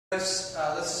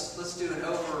Let's do an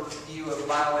overview of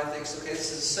bioethics. Okay,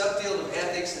 this is a subfield of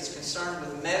ethics that's concerned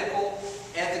with medical,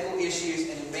 ethical issues,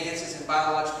 and advances in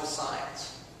biological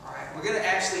science. All right, we're going to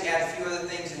actually add a few other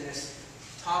things in this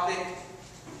topic.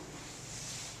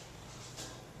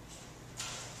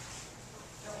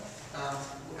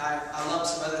 I lumped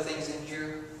some other things in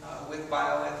here with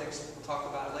bioethics. We'll talk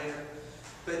about it later.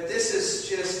 But this is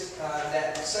just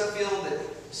that subfield that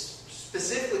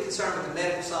specifically concerned with the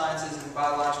medical sciences and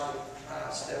biological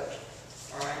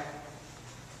stuff. All right.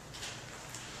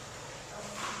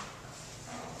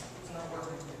 It's not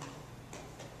working.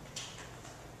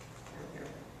 Here we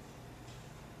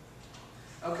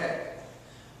go. Okay.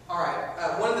 All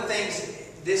right. One of the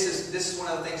things. This is one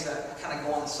of the things that I kind of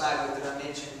go on the side with that I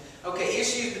mentioned. Okay,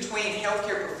 issues between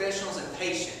healthcare professionals and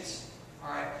patients.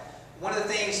 All right. One of the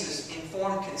things is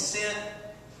informed consent.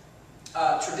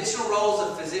 Traditional roles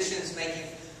of physicians making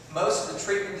most of the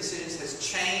treatment decisions has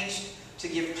changed to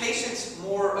give patients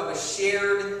more of a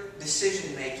shared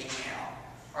decision making now.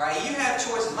 All right, you have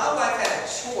choices. My wife had a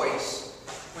choice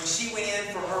when she went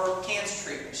in for her cancer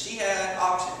treatment. She had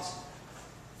options.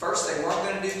 First, they weren't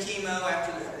going to do chemo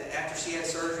after she had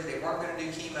surgery. They weren't going to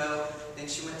do chemo. Then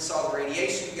she went and saw the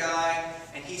radiation guy,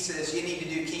 and he says, "You need to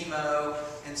do chemo."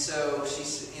 And so she,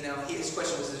 his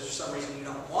question was, "Is there some reason you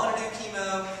don't want to do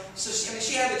chemo?" So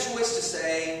she had the choice to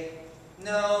say,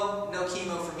 "No, no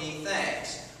chemo for me,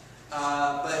 thanks."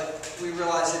 But we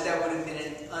realized that would have been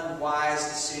an unwise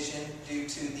decision due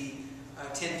to the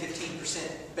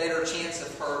 10-15% better chance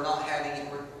of her not having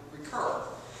it recur.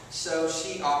 So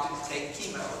she opted to take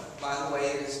chemo. By the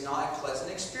way, it is not a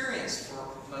pleasant experience for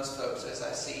most folks, as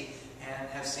I see and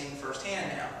have seen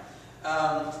firsthand now.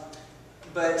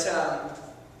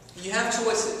 You have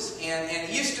choices, and it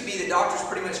used to be the doctors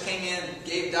pretty much came in,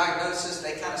 gave diagnosis,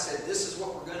 they kind of said, "This is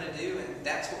what we're going to do, and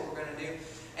that's what we're going to do."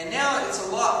 And now it's a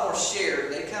lot more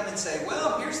shared. They come and say,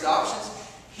 "Well, here's the options.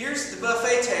 Here's the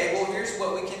buffet table. Here's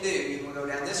what we can do. You can go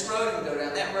down this road, you can go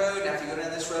down that road. Now, if you go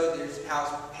down this road, there's how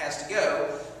it has to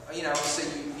go." So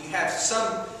you have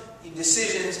some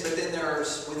decisions, but then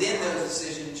within those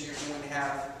decisions, you're going to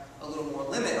have a little more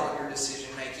limit on your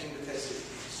decision making because it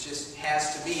just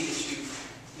has to be that you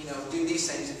do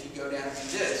these things if you go down and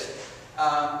do this.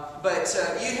 But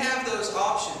you have those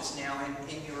options now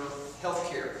in your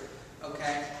healthcare,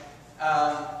 okay?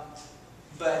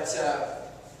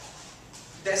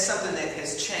 That's something that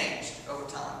has changed over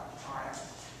time, all right?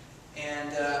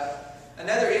 And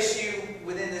another issue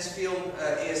within this field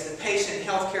is the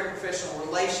patient-healthcare professional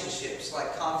relationships,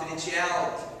 like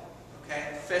confidentiality, okay?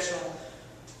 Professional.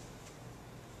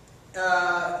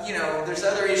 There's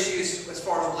other issues as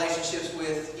far as relationships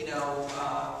with,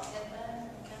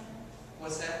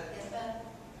 what's that? HIPAA.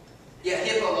 Yeah,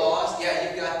 HIPAA laws. Yeah,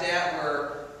 you've got that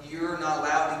where you're not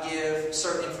allowed to give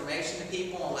certain information to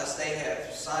people unless they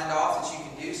have signed off that you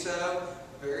can do so.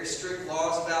 Very strict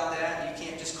laws about that. You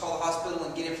can't just call the hospital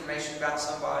and get information about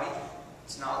somebody.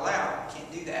 It's not allowed. You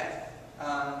can't do that.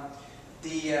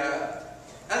 The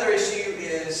other issue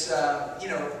is,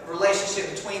 relationship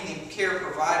between the care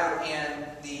provider and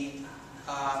the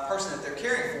person that they're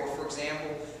caring for. For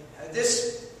example,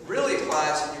 this really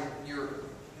applies in your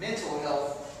mental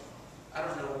health. I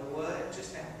don't know what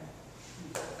just happened.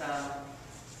 I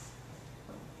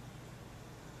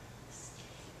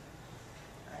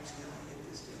accidentally hit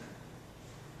this, didn't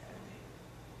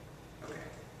I? Okay.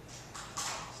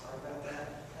 Sorry about that.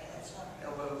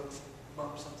 Elbow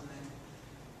bumped something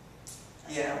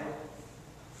in. Yeah.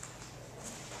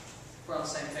 We're on the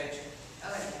same page.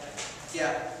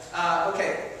 Yeah.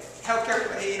 Okay. Healthcare,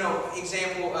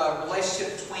 example, relationship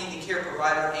between the care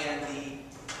provider and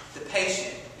the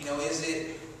patient. Is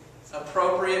it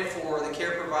appropriate for the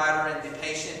care provider and the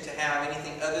patient to have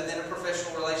anything other than a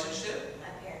professional